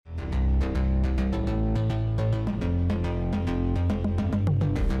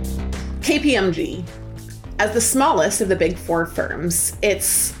KPMG, as the smallest of the big four firms,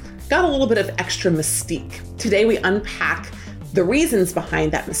 it's got a little bit of extra mystique. Today we unpack the reasons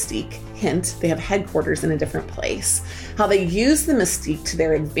behind that mystique. Hint, they have headquarters in a different place. How they use the mystique to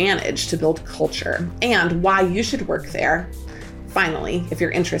their advantage to build culture, and why you should work there. Finally, if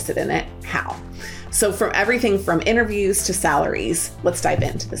you're interested in it, how. So from everything from interviews to salaries, let's dive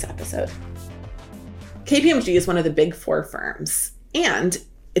into this episode. KPMG is one of the big four firms, and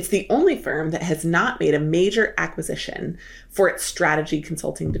it's the only firm that has not made a major acquisition for its strategy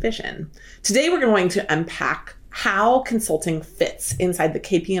consulting division. Today, we're going to unpack how consulting fits inside the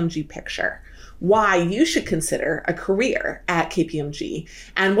KPMG picture, why you should consider a career at KPMG,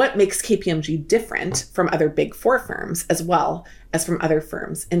 and what makes KPMG different from other big four firms, as well as from other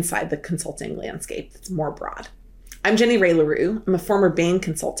firms inside the consulting landscape that's more broad. I'm Jenny Rae LaRue. I'm a former Bain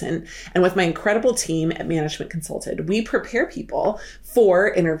consultant, and with my incredible team at Management Consulted, we prepare people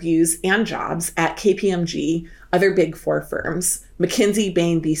for interviews and jobs at KPMG, other big four firms, McKinsey,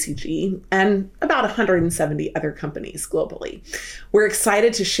 Bain, BCG, and about 170 other companies globally. We're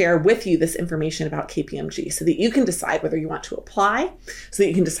excited to share with you this information about KPMG so that you can decide whether you want to apply, so that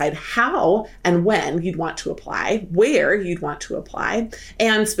you can decide how and when you'd want to apply, where you'd want to apply,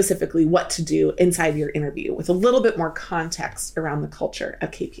 and specifically what to do inside your interview with a little bit more context around the culture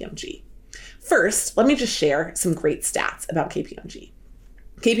of KPMG. First, let me just share some great stats about KPMG.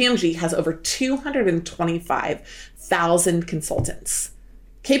 KPMG has over 225,000 consultants.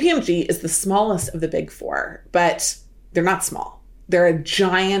 KPMG is the smallest of the big four, but they're not small. They're a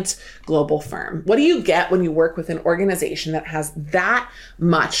giant global firm. What do you get when you work with an organization that has that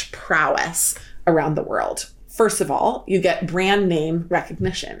much prowess around the world? First of all, you get brand name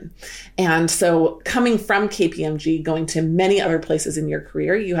recognition. And so coming from KPMG, going to many other places in your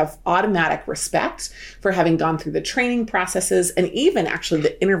career, you have automatic respect for having gone through the training processes and even actually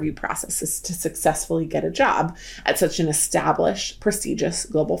the interview processes to successfully get a job at such an established, prestigious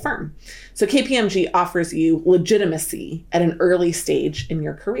global firm. So KPMG offers you legitimacy at an early stage in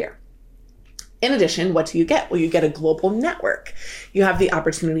your career. In addition, what do you get? Well, you get a global network. You have the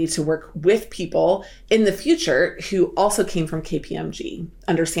opportunity to work with people in the future who also came from KPMG,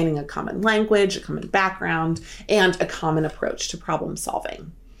 understanding a common language, a common background, and a common approach to problem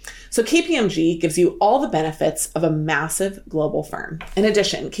solving. So KPMG gives you all the benefits of a massive global firm. In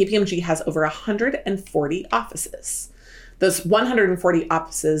addition, KPMG has over 140 offices. Those 140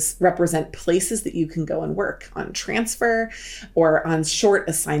 offices represent places that you can go and work on transfer or on short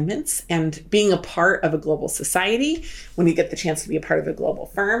assignments. And being a part of a global society, when you get the chance to be a part of a global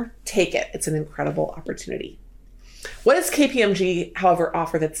firm, take it. It's an incredible opportunity. What does KPMG, however,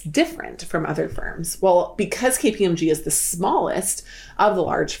 offer that's different from other firms? Well, because KPMG is the smallest of the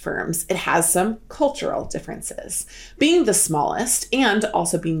large firms, it has some cultural differences. Being the smallest and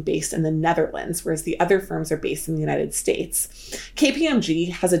also being based in the Netherlands, whereas the other firms are based in the United States,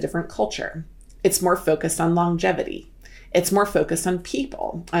 KPMG has a different culture. It's more focused on longevity. It's more focused on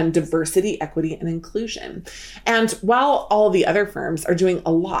people, on diversity, equity, and inclusion. And while all of the other firms are doing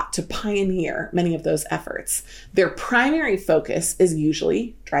a lot to pioneer many of those efforts, their primary focus is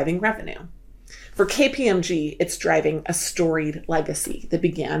usually driving revenue. For KPMG, it's driving a storied legacy that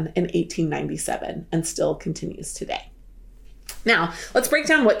began in 1897 and still continues today. Now, let's break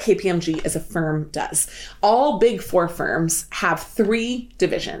down what KPMG as a firm does. All big four firms have three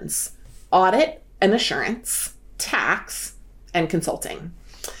divisions: audit and assurance, tax, and consulting.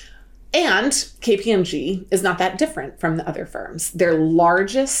 And KPMG is not that different from the other firms. Their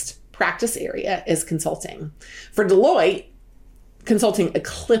largest practice area is consulting. For Deloitte, consulting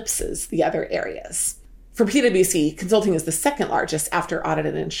eclipses the other areas. For PwC, consulting is the second largest after audit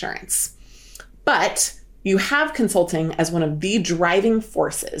and insurance. But you have consulting as one of the driving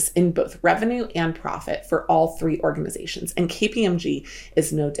forces in both revenue and profit for all three organizations, and KPMG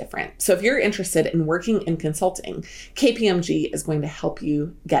is no different. So if you're interested in working in consulting, KPMG is going to help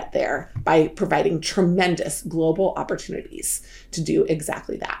you get there by providing tremendous global opportunities to do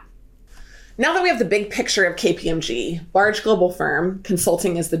exactly that. Now that we have the big picture of KPMG, large global firm,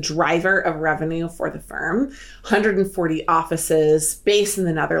 consulting is the driver of revenue for the firm, 140 offices, based in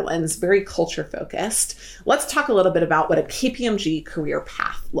the Netherlands, very culture focused. Let's talk a little bit about what a KPMG career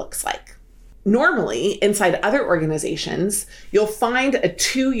path looks like. Normally, inside other organizations, you'll find a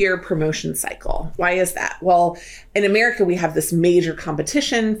 2-year promotion cycle. Why is that? Well, in America, we have this major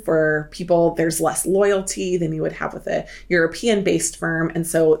competition for people. There's less loyalty than you would have with a European-based firm. And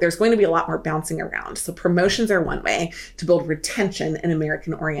so there's going to be a lot more bouncing around. So promotions are one way to build retention in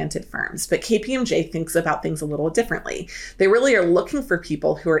American-oriented firms. But KPMG thinks about things a little differently. They really are looking for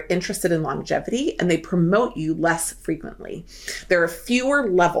people who are interested in longevity, and they promote you less frequently. There are fewer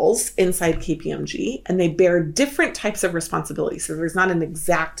levels inside KPMG, and they bear different types of responsibilities. So there's not an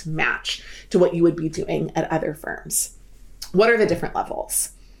exact match to what you would be doing at other firms. What are the different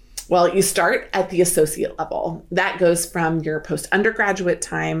levels? Well, you start at the associate level. That goes from your post-undergraduate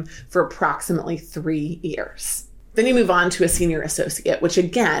time for approximately 3 years. Then you move on to a senior associate, which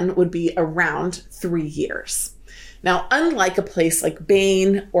again would be around 3 years. Now, unlike a place like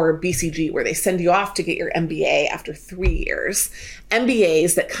Bain or BCG, where they send you off to get your MBA after 3 years,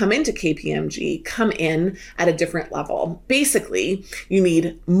 MBAs that come into KPMG come in at a different level. Basically, you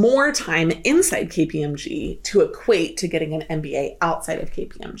need more time inside KPMG to equate to getting an MBA outside of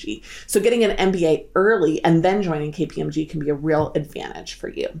KPMG. So getting an MBA early and then joining KPMG can be a real advantage for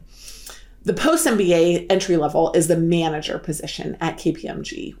you. The post-MBA entry level is the manager position at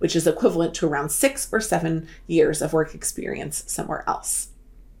KPMG, which is equivalent to around 6 or 7 years of work experience somewhere else.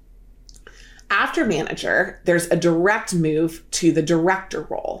 After manager, there's a direct move to the director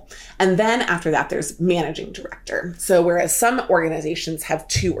role. And then after that, there's managing director. So whereas some organizations have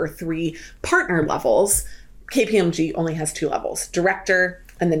 2 or 3 partner levels, KPMG only has 2 levels, director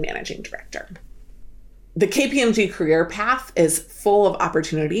and then managing director. The KPMG career path is full of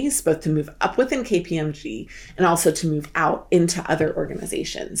opportunities, both to move up within KPMG and also to move out into other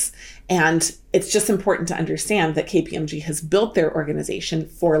organizations. And it's just important to understand that KPMG has built their organization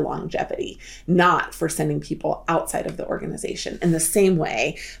for longevity, not for sending people outside of the organization, in the same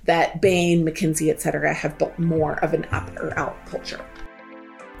way that Bain, McKinsey, et cetera, have built more of an up or out culture.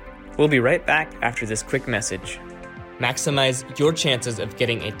 We'll be right back after this quick message. Maximize your chances of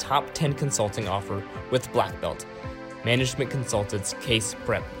getting a top 10 consulting offer with Black Belt, Management Consultants Case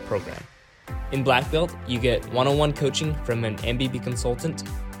Prep Program. In Black Belt, you get one-on-one coaching from an MBB consultant,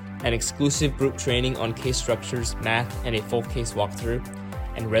 an exclusive group training on case structures, math, and a full case walkthrough,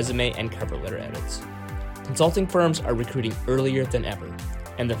 and resume and cover letter edits. Consulting firms are recruiting earlier than ever,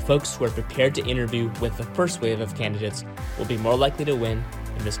 and the folks who are prepared to interview with the first wave of candidates will be more likely to win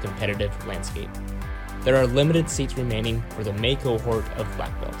in this competitive landscape. There are limited seats remaining for the May cohort of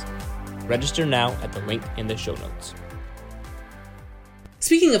Black Belt. Register now at the link in the show notes.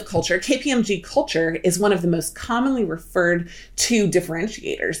 Speaking of culture, KPMG culture is one of the most commonly referred to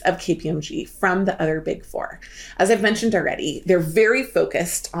differentiators of KPMG from the other Big Four. As I've mentioned already, they're very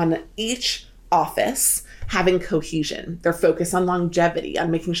focused on each office having cohesion. They're focused on longevity, on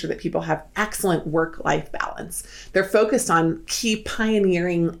making sure that people have excellent work-life balance. They're focused on key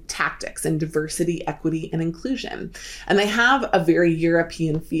pioneering tactics in diversity, equity, and inclusion. And they have a very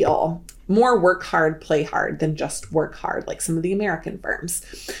European feel, more work hard, play hard than just work hard, like some of the American firms.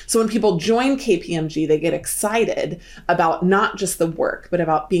 So when people join KPMG, they get excited about not just the work, but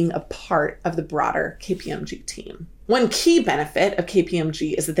about being a part of the broader KPMG team. One key benefit of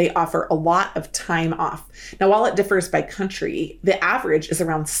KPMG is that they offer a lot of time off. Now, while it differs by country, the average is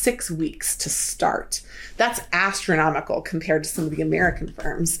around 6 weeks to start. That's astronomical compared to some of the American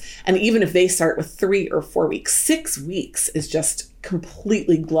firms. And even if they start with 3 or 4 weeks, 6 weeks is just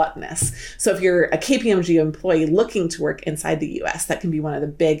completely gluttonous. So if you're a KPMG employee looking to work inside the US, that can be one of the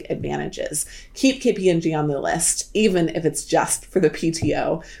big advantages. Keep KPMG on the list, even if it's just for the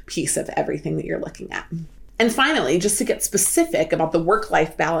PTO piece of everything that you're looking at. And finally, just to get specific about the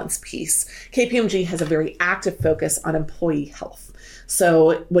work-life balance piece, KPMG has a very active focus on employee health.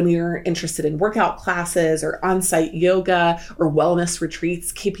 So when you're interested in workout classes or on-site yoga or wellness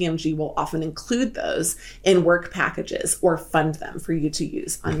retreats, KPMG will often include those in work packages or fund them for you to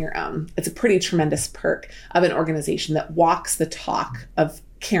use on your own. It's a pretty tremendous perk of an organization that walks the talk of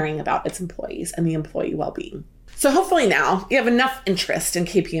caring about its employees and the employee well-being. So hopefully now you have enough interest in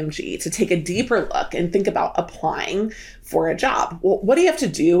KPMG to take a deeper look and think about applying for a job. Well, what do you have to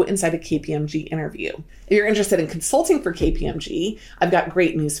do inside a KPMG interview? If you're interested in consulting for KPMG, I've got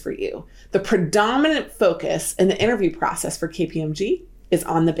great news for you. The predominant focus in the interview process for KPMG is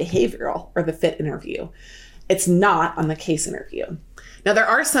on the behavioral or the fit interview. It's not on the case interview. Now, there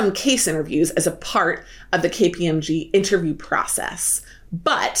are some case interviews as a part of the KPMG interview process,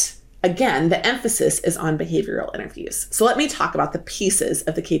 but again, the emphasis is on behavioral interviews. So let me talk about the pieces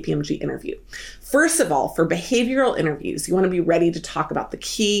of the KPMG interview. First of all, for behavioral interviews, you want to be ready to talk about the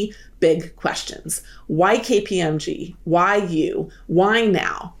key big questions. Why KPMG? Why you? Why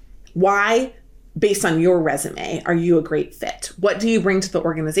now? Why, based on your resume, are you a great fit? What do you bring to the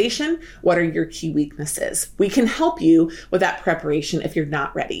organization? What are your key weaknesses? We can help you with that preparation if you're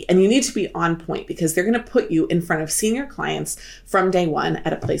not ready. And you need to be on point because they're going to put you in front of senior clients from day one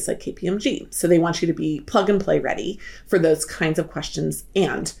at a place like KPMG. So they want you to be plug and play ready for those kinds of questions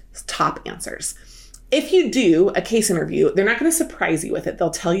and top answers. If you do a case interview, they're not going to surprise you with it.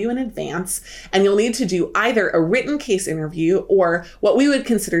 They'll tell you in advance, and you'll need to do either a written case interview or what we would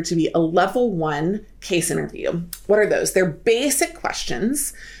consider to be a level 1 case interview. What are those? They're basic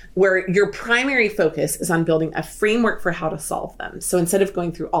questions where your primary focus is on building a framework for how to solve them. So instead of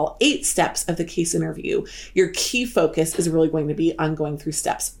going through all 8 steps of the case interview, your key focus is really going to be on going through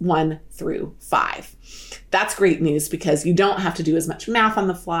steps 1 through 5. That's great news because you don't have to do as much math on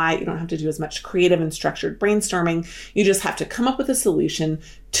the fly. You don't have to do as much creative and structured brainstorming. You just have to come up with a solution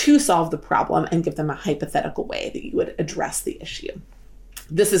to solve the problem and give them a hypothetical way that you would address the issue.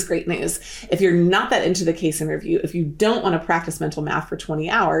 This is great news. If you're not that into the case interview, if you don't want to practice mental math for 20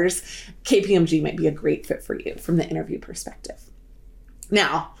 hours, KPMG might be a great fit for you from the interview perspective.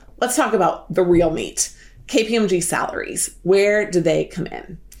 Now, let's talk about the real meat. KPMG salaries. Where do they come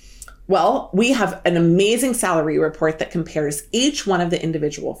in? Well, we have an amazing salary report that compares each one of the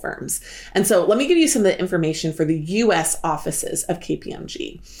individual firms. And so let me give you some of the information for the US offices of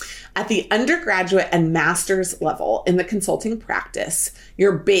KPMG. At the undergraduate and master's level in the consulting practice,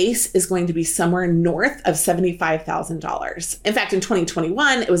 your base is going to be somewhere north of $75,000. In fact, in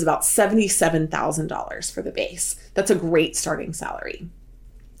 2021, it was about $77,000 for the base. That's a great starting salary.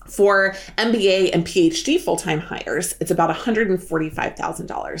 For MBA and PhD full-time hires, it's about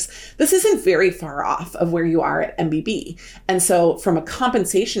 $145,000. This isn't very far off of where you are at MBB. And so from a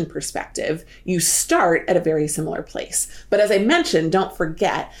compensation perspective, you start at a very similar place. But as I mentioned, don't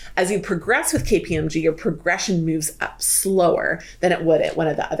forget, as you progress with KPMG, your progression moves up slower than it would at one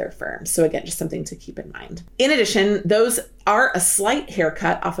of the other firms. So again, just something to keep in mind. In addition, those are a slight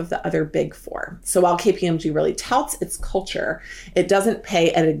haircut off of the other big four. So while KPMG really touts its culture, it doesn't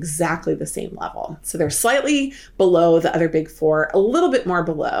pay at exactly the same level. So they're slightly below the other big four, a little bit more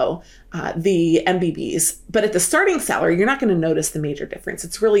below the MBBs. But at the starting salary, you're not going to notice the major difference.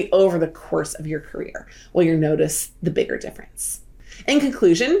 It's really over the course of your career where you notice the bigger difference. In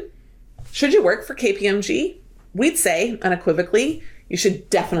conclusion, should you work for KPMG? We'd say unequivocally, you should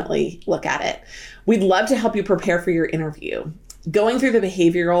definitely look at it. We'd love to help you prepare for your interview. Going through the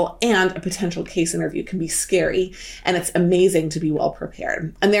behavioral and a potential case interview can be scary, and it's amazing to be well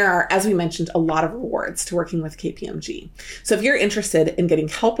prepared. And there are, as we mentioned, a lot of rewards to working with KPMG. So if you're interested in getting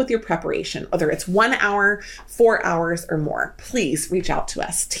help with your preparation, whether it's 1 hour, 4 hours, or more, please reach out to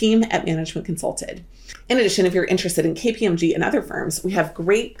us, team@Management Consulted. In addition, if you're interested in KPMG and other firms, we have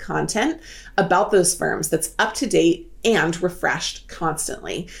great content about those firms that's up to date and refreshed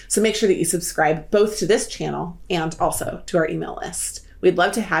constantly. So make sure that you subscribe both to this channel and also to our email list. We'd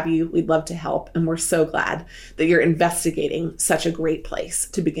love to have you. We'd love to help. And we're so glad that you're investigating such a great place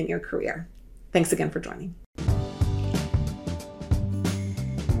to begin your career. Thanks again for joining.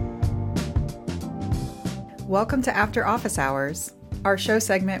 Welcome to After Office Hours, our show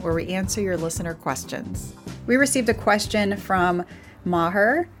segment where we answer your listener questions. We received a question from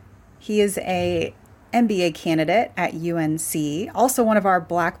Maher. He is a MBA candidate at UNC, also one of our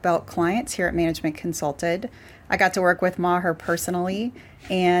black belt clients here at Management Consulted. I got to work with Maher personally,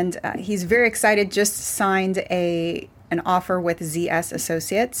 and he's very excited, just signed an offer with ZS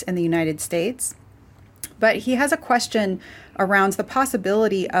Associates in the United States. But he has a question around the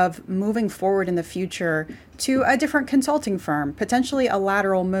possibility of moving forward in the future to a different consulting firm, potentially a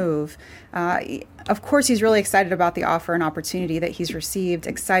lateral move. Of course, he's really excited about the offer and opportunity that he's received,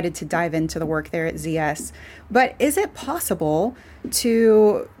 excited to dive into the work there at ZS. But is it possible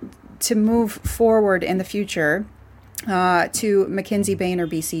to move forward in the future to McKinsey, Bain, or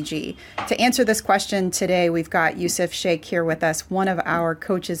BCG? To answer this question today, we've got Yusuf Sheikh here with us, one of our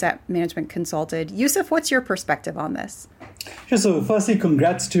coaches at Management Consulted. Yusuf, what's your perspective on this? Sure. So firstly,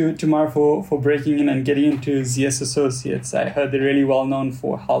 congrats to Mar for breaking in and getting into ZS Associates. I heard they're really well known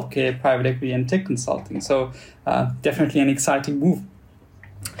for healthcare, private equity, and tech consulting. So definitely an exciting move.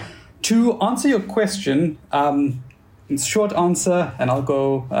 To answer your question, short answer, and I'll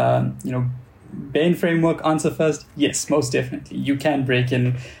go, Bain framework answer first. Yes, most definitely. You can break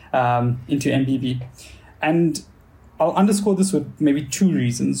in into MBB. And I'll underscore this with maybe 2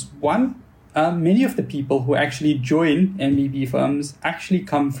 reasons. One, many of the people who actually join MBB firms actually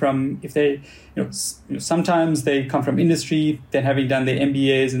come from, if they, sometimes they come from industry, then having done their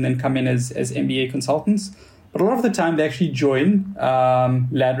MBAs and then come in as MBA consultants. But a lot of the time they actually join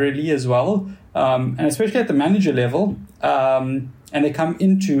laterally as well. And especially at the manager level, and they come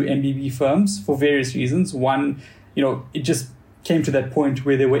into MBB firms for various reasons. One, it just came to that point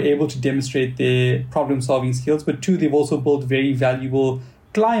where they were able to demonstrate their problem-solving skills. But two, they've also built very valuable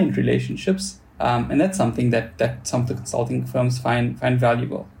client relationships. And that's something that some of the consulting firms find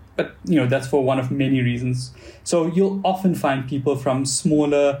valuable. But, that's for one of many reasons. So you'll often find people from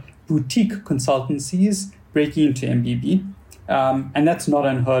smaller boutique consultancies breaking into MBB. And that's not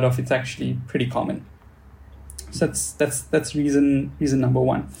unheard of. It's actually pretty common. So that's reason number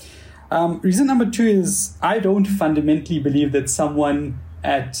one. Reason number two is I don't fundamentally believe that someone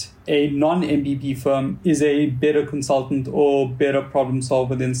at a non-MBB firm is a better consultant or better problem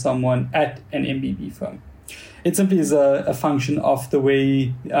solver than someone at an MBB firm. It simply is a function of the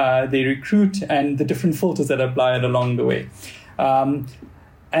way they recruit and the different filters that are applied along the way.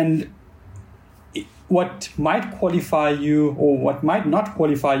 And what might qualify you or what might not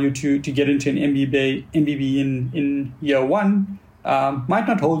qualify you to get into an MBB in year one might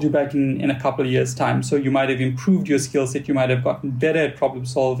not hold you back in a couple of years' time. So you might have improved your skill set. You might have gotten better at problem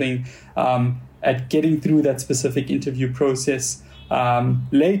solving, at getting through that specific interview process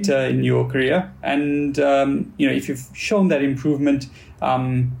later in your career. And, if you've shown that improvement,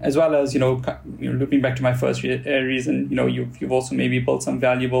 as well as, looking back to my first reason, you've also maybe built some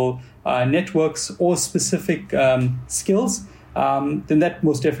valuable networks or specific skills, then that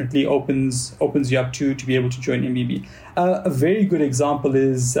most definitely opens you up to be able to join MBB. A very good example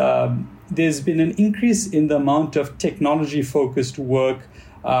is there's been an increase in the amount of technology-focused work,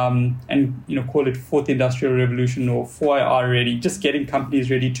 and call it fourth industrial revolution or 4IR ready, just getting companies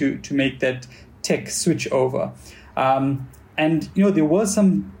ready to make that tech switch over. And there were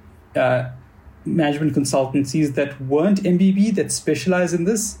some management consultancies that weren't MBB that specialize in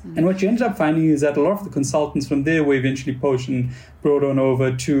this. Mm-hmm. And what you ended up finding is that a lot of the consultants from there were eventually poached and brought on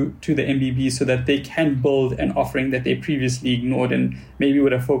over to the MBB so that they can build an offering that they previously ignored and maybe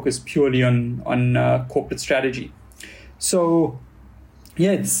would have focused purely on corporate strategy. So,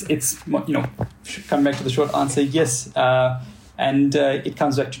 yeah, it's coming back to the short answer, yes. And it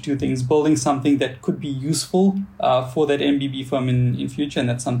comes back to two things: building something that could be useful for that MBB firm in future, and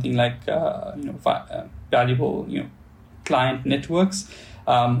that's something like valuable client networks,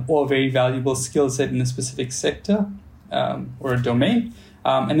 or a very valuable skill set in a specific sector or a domain.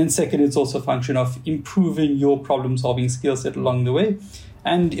 And then second, it's also a function of improving your problem-solving skill set along the way.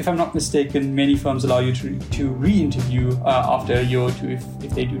 And if I'm not mistaken, many firms allow you to re-interview after a year or two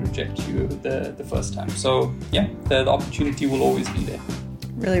if they do reject you the first time. So yeah, the opportunity will always be there.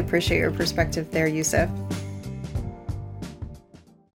 Really appreciate your perspective there, Yusuf.